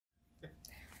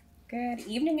Good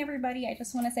evening, everybody. I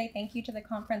just want to say thank you to the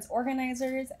conference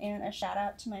organizers and a shout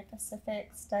out to my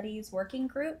Pacific Studies working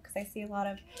group because I see a lot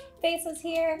of faces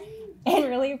here and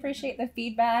really appreciate the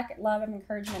feedback, love, and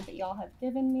encouragement that you all have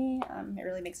given me. It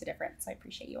really makes a difference. I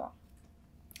appreciate you all.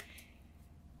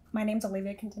 My name's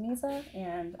Olivia Quintanilla,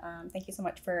 and thank you so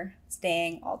much for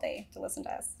staying all day to listen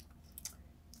to us.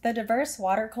 The diverse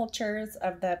water cultures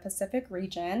of the Pacific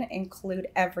region include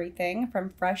everything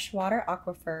from freshwater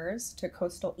aquifers to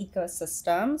coastal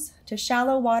ecosystems to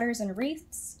shallow waters and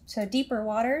reefs to deeper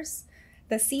waters,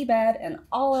 the seabed, and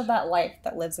all of that life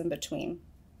that lives in between.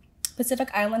 Pacific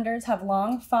Islanders have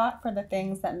long fought for the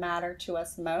things that matter to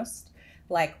us most,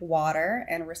 like water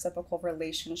and reciprocal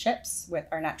relationships with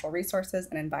our natural resources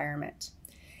and environment.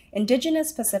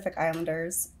 Indigenous Pacific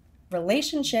Islanders'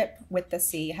 relationship with the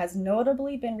sea has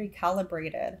notably been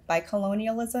recalibrated by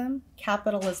colonialism,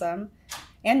 capitalism,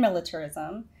 and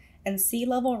militarism, and sea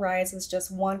level rise is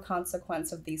just one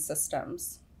consequence of these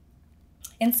systems.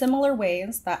 In similar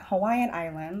ways that Hawaiian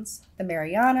Islands, the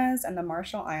Marianas, and the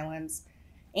Marshall Islands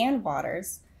and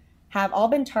waters have all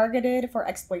been targeted for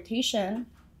exploitation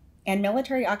and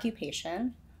military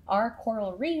occupation, our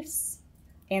coral reefs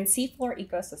and seafloor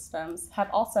ecosystems have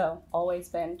also always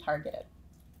been targeted.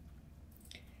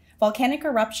 Volcanic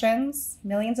eruptions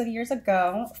millions of years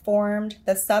ago formed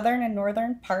the southern and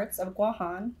northern parts of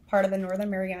Guahan, part of the Northern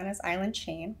Marianas Island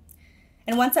chain.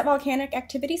 And once that volcanic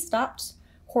activity stopped,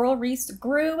 coral reefs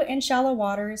grew in shallow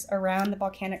waters around the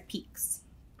volcanic peaks.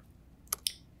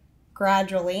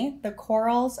 Gradually, the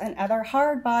corals and other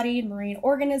hard-bodied marine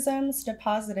organisms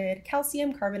deposited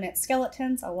calcium carbonate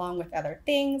skeletons along with other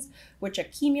things, which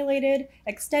accumulated,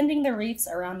 extending the reefs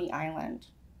around the island.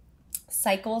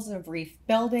 Cycles of reef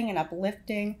building and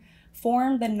uplifting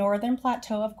formed the northern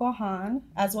plateau of Guahan,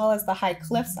 as well as the high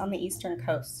cliffs on the eastern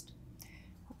coast.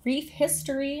 Reef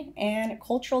history and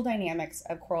cultural dynamics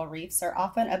of coral reefs are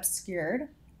often obscured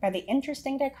by the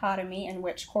interesting dichotomy in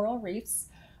which coral reefs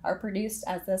are produced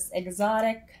as this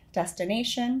exotic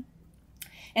destination,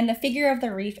 and the figure of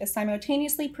the reef is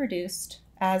simultaneously produced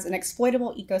as an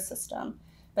exploitable ecosystem,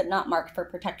 but not marked for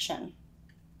protection.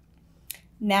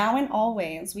 Now and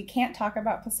always, we can't talk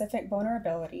about Pacific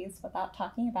vulnerabilities without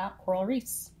talking about coral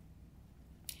reefs.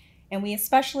 And we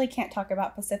especially can't talk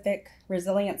about Pacific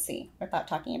resiliency without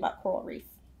talking about coral reef.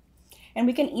 And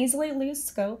we can easily lose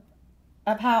scope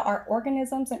of how our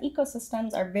organisms and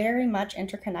ecosystems are very much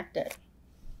interconnected.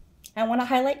 I want to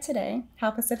highlight today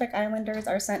how Pacific Islanders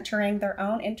are centering their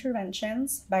own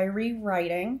interventions by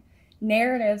rewriting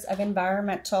narratives of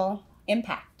environmental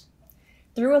impact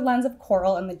through a lens of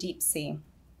coral in the deep sea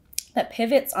that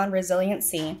pivots on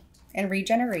resiliency and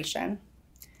regeneration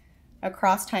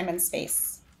across time and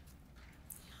space.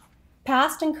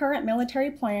 Past and current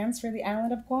military plans for the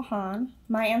island of Guahan,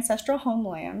 my ancestral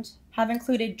homeland, have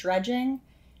included dredging,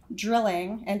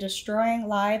 drilling, and destroying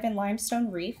live and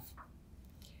limestone reef.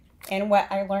 And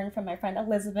what I learned from my friend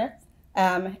Elizabeth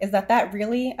is that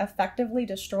really effectively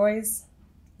destroys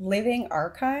living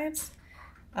archives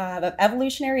of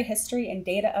evolutionary history and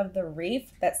data of the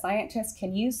reef that scientists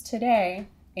can use today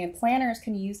and planners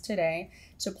can use today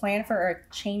to plan for our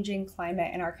changing climate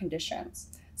and our conditions.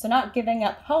 So not giving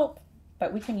up hope,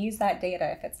 but we can use that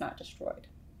data if it's not destroyed.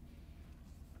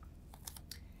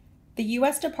 The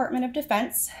U.S. Department of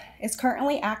Defense is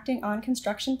currently acting on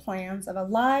construction plans of a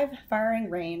live firing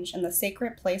range in the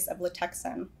sacred place of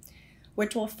Lutexan,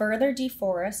 which will further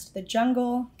deforest the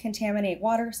jungle, contaminate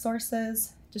water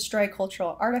sources, destroy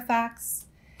cultural artifacts,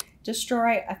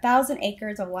 destroy 1,000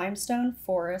 acres of limestone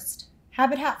forest,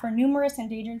 habitat for numerous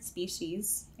endangered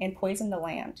species, and poison the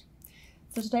land.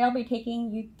 So today I'll be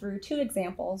taking you through two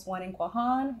examples, one in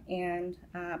Guahan and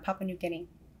Papua New Guinea,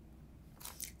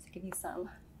 to give you some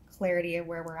clarity of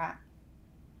where we're at.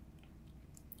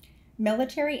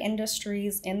 Military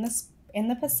industries in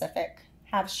the Pacific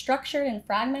have structured and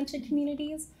fragmented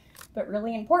communities, but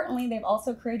really importantly, they've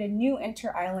also created new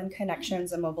inter-island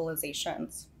connections and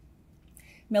mobilizations.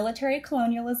 Military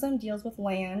colonialism deals with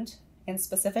land in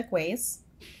specific ways,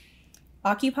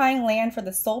 occupying land for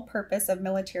the sole purpose of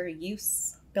military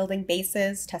use, building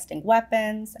bases, testing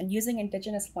weapons, and using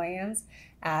indigenous lands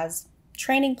as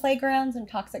training playgrounds and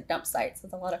toxic dump sites,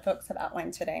 as a lot of folks have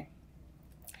outlined today.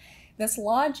 This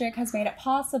logic has made it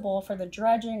possible for the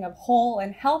dredging of whole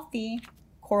and healthy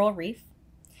coral reef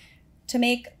to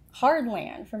make hard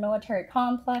land for military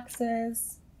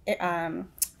complexes,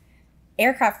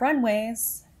 aircraft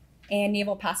runways, and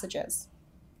naval passages.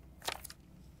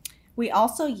 We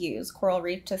also use coral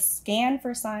reef to scan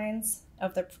for signs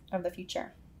of the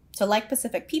future. So like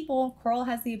Pacific people, coral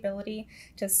has the ability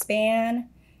to span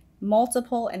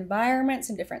multiple environments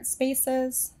in different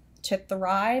spaces to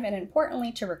thrive, and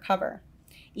importantly, to recover,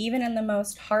 even in the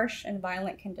most harsh and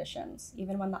violent conditions,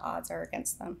 even when the odds are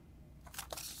against them.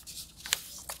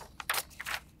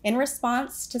 In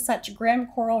response to such grim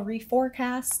coral reef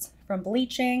forecasts, from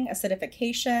bleaching,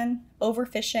 acidification,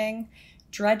 overfishing,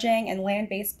 dredging, and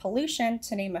land-based pollution,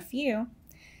 to name a few,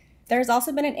 there has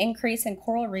also been an increase in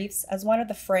coral reefs as one of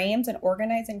the frames and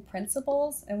organizing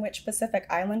principles in which Pacific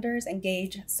Islanders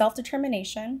engage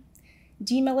self-determination,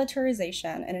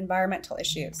 demilitarization, and environmental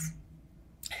issues.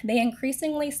 They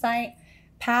increasingly cite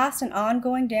past and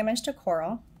ongoing damage to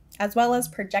coral, as well as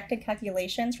projected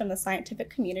calculations from the scientific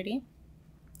community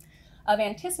of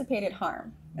anticipated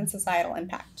harm and societal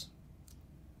impact.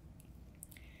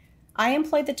 I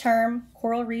employed the term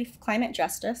coral reef climate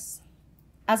justice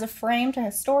as a frame to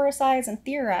historicize and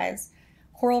theorize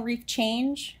coral reef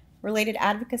change, related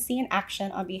advocacy and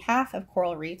action on behalf of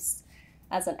coral reefs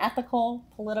as an ethical,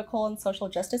 political, and social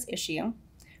justice issue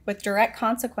with direct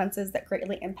consequences that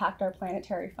greatly impact our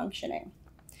planetary functioning.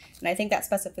 And I think that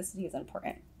specificity is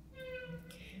important.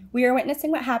 We are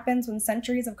witnessing what happens when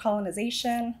centuries of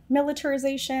colonization,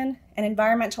 militarization, and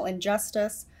environmental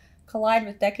injustice collide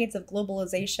with decades of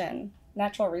globalization,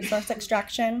 natural resource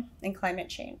extraction, and climate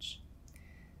change.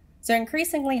 So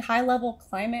increasingly high-level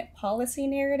climate policy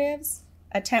narratives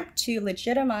attempt to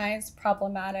legitimize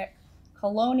problematic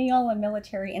colonial and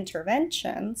military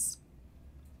interventions,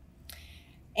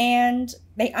 and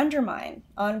they undermine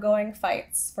ongoing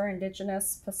fights for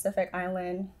Indigenous Pacific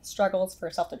Island struggles for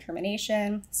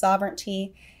self-determination,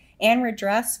 sovereignty, and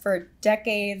redress for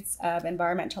decades of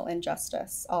environmental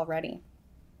injustice already.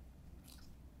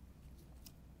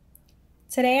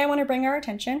 Today, I want to bring our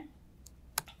attention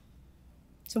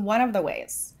to one of the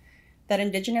ways that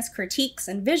Indigenous critiques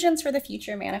and visions for the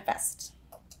future manifest.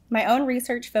 My own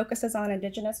research focuses on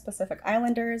Indigenous Pacific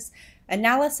Islanders,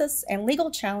 analysis, and legal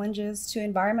challenges to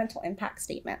environmental impact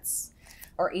statements,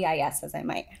 or EIS as I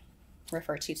might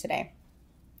refer to today,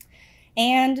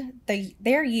 and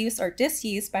their use or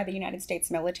disuse by the United States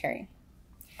military.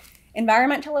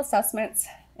 Environmental assessments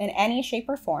in any shape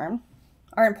or form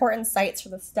are important sites for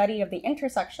the study of the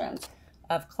intersection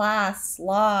of class,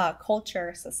 law,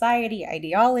 culture, society,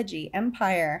 ideology,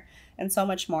 empire, and so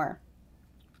much more.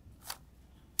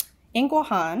 In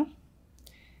Guahan,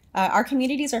 our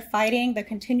communities are fighting the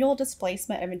continual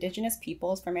displacement of Indigenous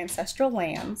peoples from ancestral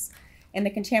lands and the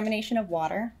contamination of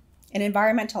water, and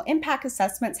environmental impact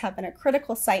assessments have been a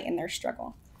critical site in their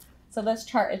struggle. So this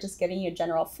chart is just giving you a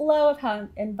general flow of how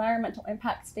environmental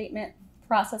impact statement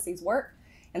processes work.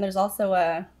 And there's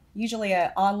also usually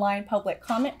an online public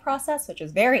comment process, which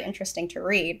is very interesting to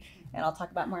read, and I'll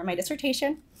talk about more in my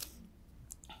dissertation.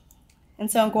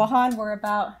 And so in Guahan, we're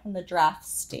about in the draft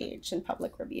stage in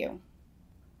public review.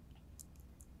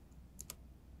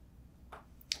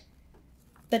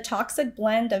 The toxic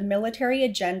blend of military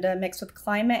agenda mixed with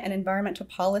climate and environmental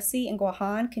policy in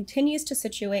Guahan continues to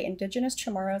situate Indigenous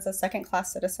Chamorros as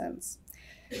second-class citizens.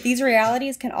 These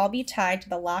realities can all be tied to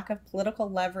the lack of political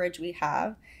leverage we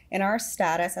have in our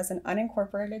status as an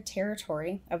unincorporated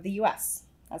territory of the US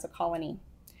as a colony.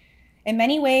 In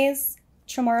many ways,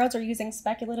 Chamorros are using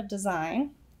speculative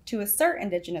design to assert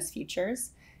Indigenous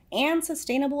futures and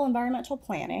sustainable environmental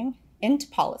planning into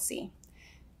policy,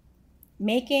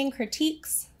 making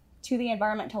critiques to the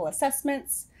environmental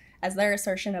assessments as their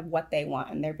assertion of what they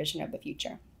want and their vision of the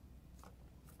future.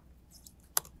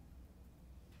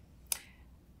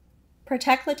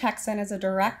 Protect Lutexan is a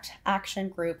direct action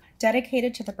group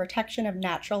dedicated to the protection of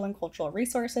natural and cultural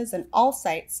resources in all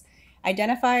sites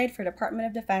identified for Department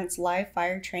of Defense live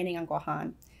fire training on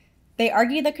Guahan. They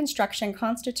argue the construction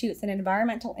constitutes an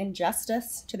environmental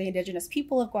injustice to the Indigenous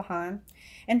people of Guahan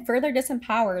and further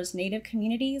disempowers Native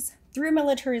communities through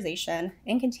militarization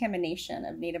and contamination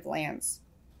of Native lands.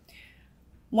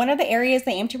 One of the areas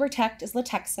they aim to protect is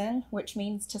Lutexan, which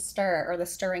means to stir or the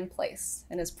stirring place,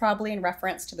 and is probably in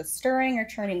reference to the stirring or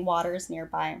churning waters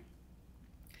nearby.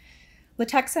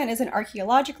 Lutexan is an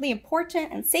archaeologically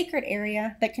important and sacred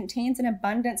area that contains an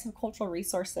abundance of cultural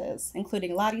resources,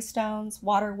 including ladystones,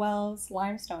 water wells,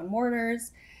 limestone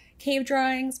mortars, cave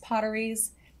drawings,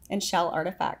 potteries, and shell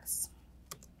artifacts.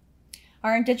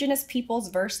 Our Indigenous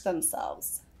peoples verse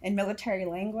themselves in military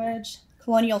language,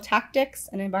 colonial tactics,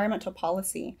 and environmental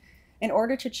policy in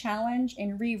order to challenge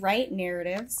and rewrite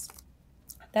narratives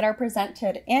that are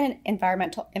presented in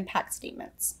environmental impact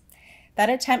statements that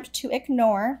attempt to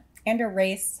ignore and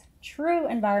erase true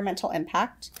environmental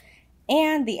impact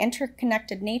and the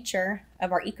interconnected nature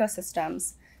of our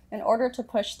ecosystems in order to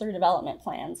push through development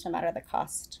plans, no matter the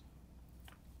cost.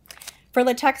 For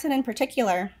Lutexan in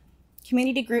particular,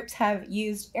 community groups have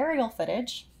used aerial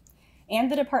footage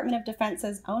and the Department of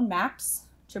Defense's own maps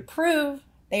to prove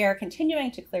they are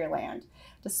continuing to clear land,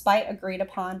 despite agreed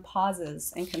upon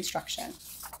pauses in construction.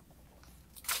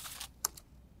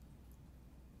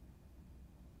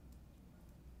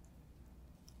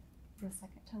 Give a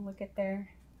second to look at their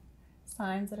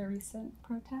signs at a recent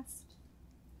protest.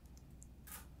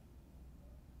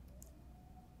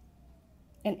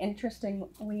 And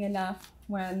interestingly enough,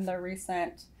 when the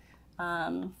recent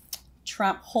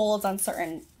Trump holds on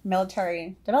certain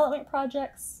military development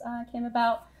projects came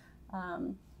about,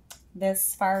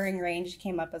 this firing range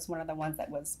came up as one of the ones that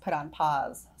was put on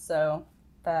pause. So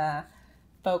the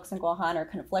folks in Guahan are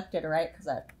conflicted, right? Because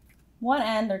at one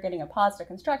end, they're getting a pause to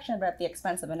construction, but at the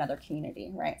expense of another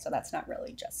community, right? So that's not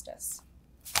really justice.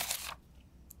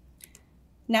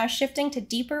 Now shifting to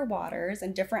deeper waters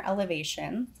and different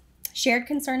elevations, shared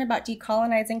concern about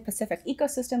decolonizing Pacific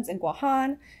ecosystems in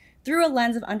Guahan through a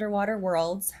lens of underwater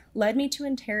worlds led me to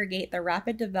interrogate the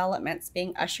rapid developments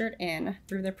being ushered in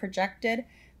through the projected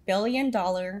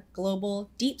billion-dollar global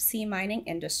deep sea mining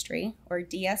industry, or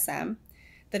DSM,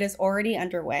 that is already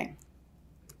underway.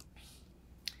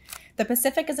 The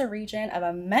Pacific is a region of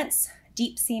immense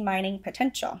deep sea mining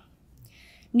potential.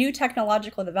 New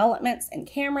technological developments in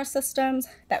camera systems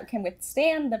that can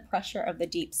withstand the pressure of the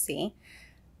deep sea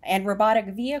and robotic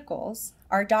vehicles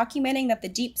are documenting that the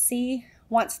deep sea,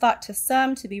 once thought to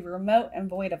some to be remote and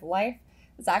void of life,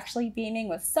 is actually beaming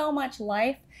with so much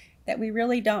life that we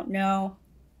really don't know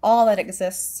all that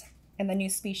exists in the new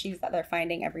species that they're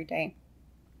finding every day.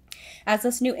 As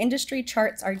this new industry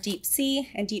charts our deep sea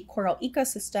and deep coral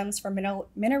ecosystems for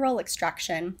mineral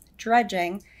extraction,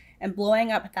 dredging, and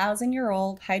blowing up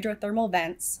 1,000-year-old hydrothermal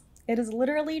vents, it is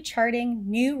literally charting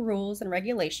new rules and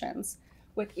regulations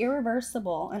with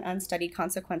irreversible and unstudied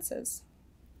consequences.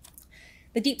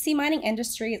 The deep sea mining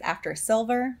industry is after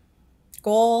silver,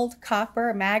 gold,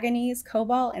 copper, manganese,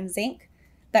 cobalt, and zinc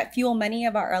that fuel many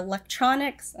of our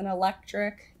electronics and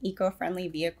electric, eco-friendly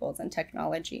vehicles and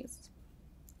technologies.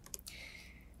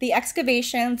 The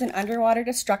excavations and underwater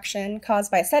destruction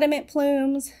caused by sediment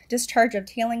plumes, discharge of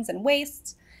tailings and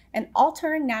wastes, and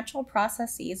altering natural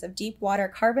processes of deep water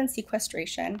carbon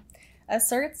sequestration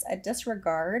asserts a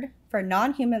disregard for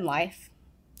non-human life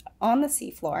on the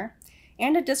seafloor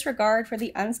and a disregard for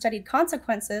the unstudied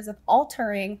consequences of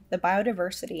altering the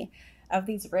biodiversity of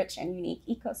these rich and unique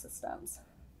ecosystems.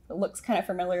 It looks kind of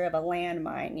familiar of a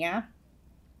landmine, yeah?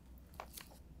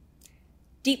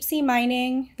 The deep sea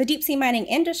mining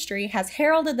industry has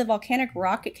heralded the volcanic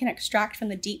rock it can extract from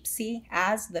the deep sea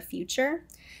as the future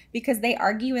because they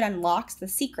argue it unlocks the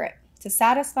secret to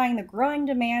satisfying the growing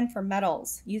demand for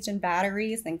metals used in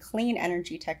batteries and clean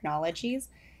energy technologies,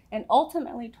 and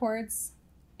ultimately towards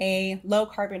a low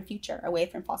carbon future away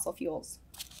from fossil fuels.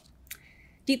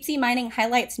 Deep sea mining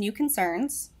highlights new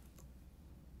concerns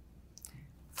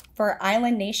for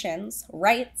island nations'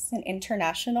 rights in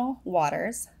international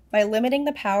waters by limiting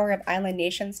the power of island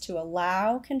nations to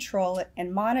allow, control,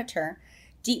 and monitor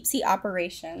deep sea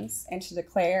operations and to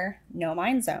declare no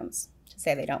mine zones, to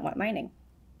say they don't want mining.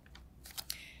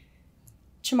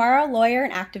 Chamorro lawyer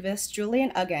and activist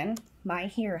Julian Uggan, my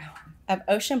hero, of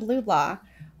Ocean Blue Law,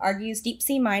 argues deep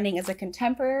sea mining is a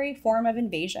contemporary form of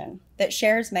invasion that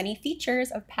shares many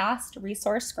features of past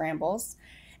resource scrambles,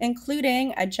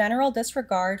 including a general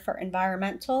disregard for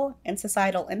environmental and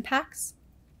societal impacts,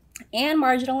 and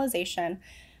marginalization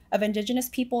of Indigenous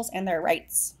peoples and their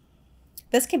rights.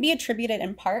 This can be attributed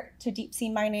in part to deep sea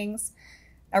mining's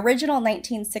original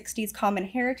 1960s common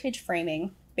heritage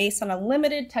framing based on a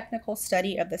limited technical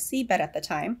study of the seabed at the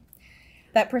time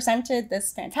that presented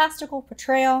this fantastical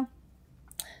portrayal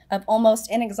of almost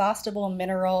inexhaustible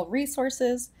mineral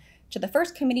resources to the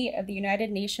First Committee of the United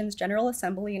Nations General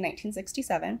Assembly in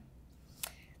 1967.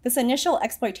 This initial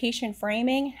exploitation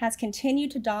framing has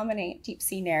continued to dominate deep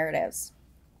sea narratives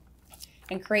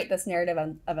and create this narrative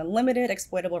of unlimited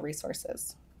exploitable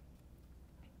resources.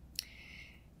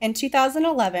 In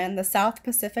 2011, the South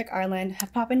Pacific island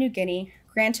of Papua New Guinea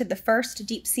granted the first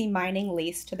deep sea mining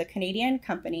lease to the Canadian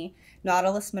company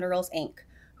Nautilus Minerals, Inc.,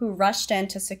 who rushed in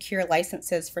to secure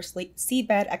licenses for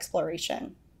seabed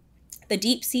exploration. The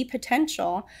deep sea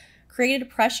potential created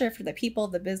pressure for the people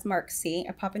of the Bismarck Sea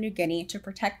of Papua New Guinea to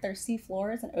protect their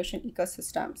seafloors and ocean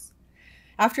ecosystems.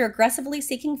 After aggressively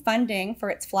seeking funding for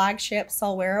its flagship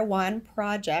Solwara 1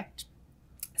 project,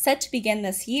 set to begin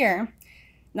this year,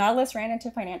 Nautilus ran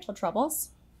into financial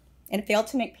troubles and failed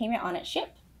to make payment on its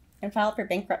ship and filed for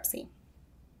bankruptcy.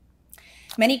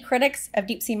 Many critics of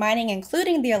deep sea mining,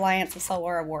 including the Alliance of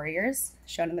Solwara Warriors,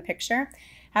 shown in the picture,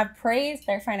 have praised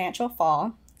their financial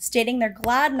fall, stating they're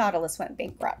glad Nautilus went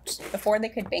bankrupt before they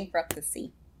could bankrupt the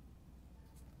sea.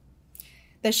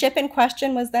 The ship in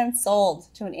question was then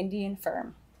sold to an Indian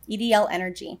firm, EDL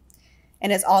Energy,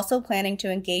 and is also planning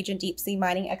to engage in deep sea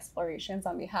mining explorations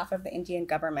on behalf of the Indian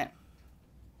government.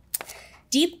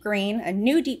 Deep Green, a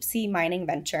new deep sea mining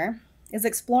venture, is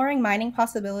exploring mining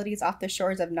possibilities off the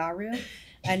shores of Nauru,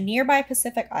 a nearby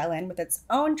Pacific island with its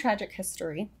own tragic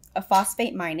history of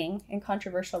phosphate mining and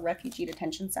controversial refugee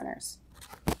detention centers.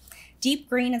 Deep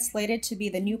Green is slated to be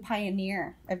the new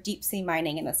pioneer of deep sea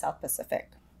mining in the South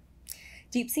Pacific.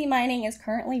 Deep sea mining is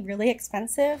currently really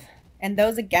expensive, and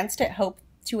those against it hope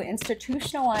to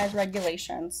institutionalize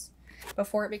regulations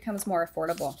before it becomes more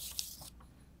affordable.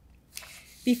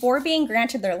 Before being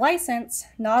granted their license,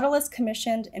 Nautilus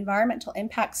commissioned environmental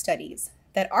impact studies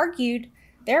that argued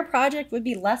their project would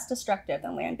be less destructive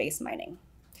than land-based mining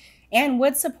and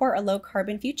would support a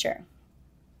low-carbon future.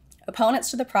 Opponents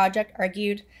to the project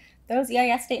argued those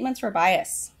EIS statements were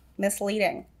biased,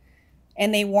 misleading,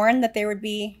 and they warned that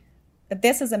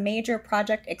this is a major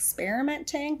project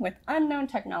experimenting with unknown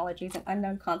technologies and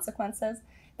unknown consequences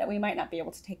that we might not be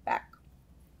able to take back.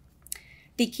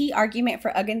 The key argument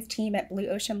for Uggin's team at Blue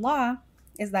Ocean Law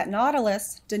is that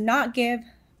Nautilus did not give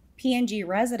PNG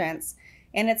residents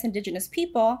and its indigenous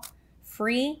people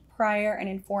free, prior, and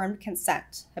informed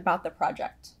consent about the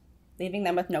project, leaving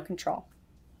them with no control.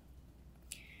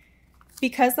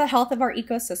 Because the health of our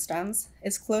ecosystems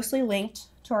is closely linked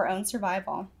to our own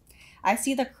survival, I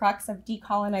see the crux of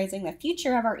decolonizing the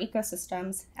future of our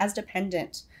ecosystems as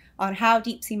dependent on how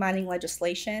deep sea mining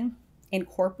legislation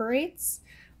incorporates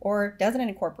or doesn't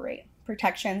incorporate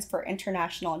protections for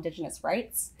international Indigenous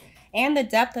rights and the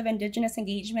depth of Indigenous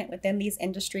engagement within these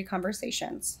industry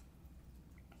conversations.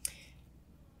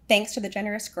 Thanks to the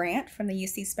generous grant from the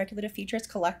UC Speculative Futures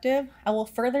Collective, I will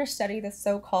further study the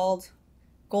so-called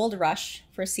gold rush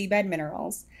for seabed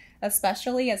minerals,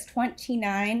 especially as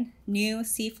 29 new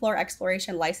seafloor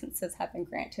exploration licenses have been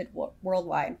granted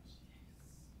worldwide.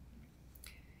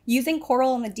 Using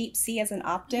coral in the deep sea as an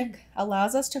optic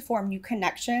allows us to form new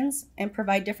connections and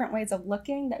provide different ways of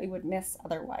looking that we would miss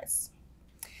otherwise.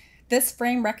 This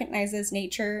frame recognizes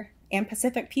nature and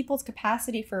Pacific people's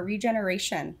capacity for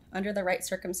regeneration under the right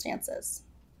circumstances.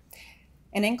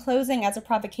 And in closing, as a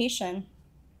provocation,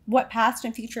 what past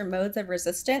and future modes of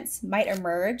resistance might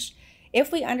emerge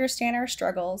if we understand our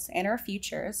struggles and our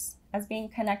futures as being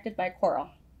connected by coral?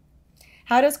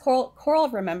 How does coral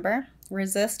remember,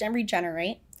 resist, and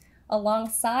regenerate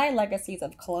alongside legacies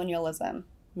of colonialism,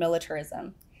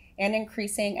 militarism, and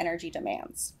increasing energy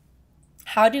demands?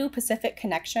 How do Pacific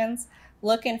connections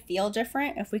look and feel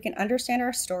different if we can understand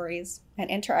our stories and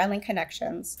inter-island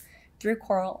connections through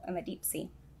coral and the deep sea?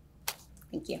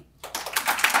 Thank you.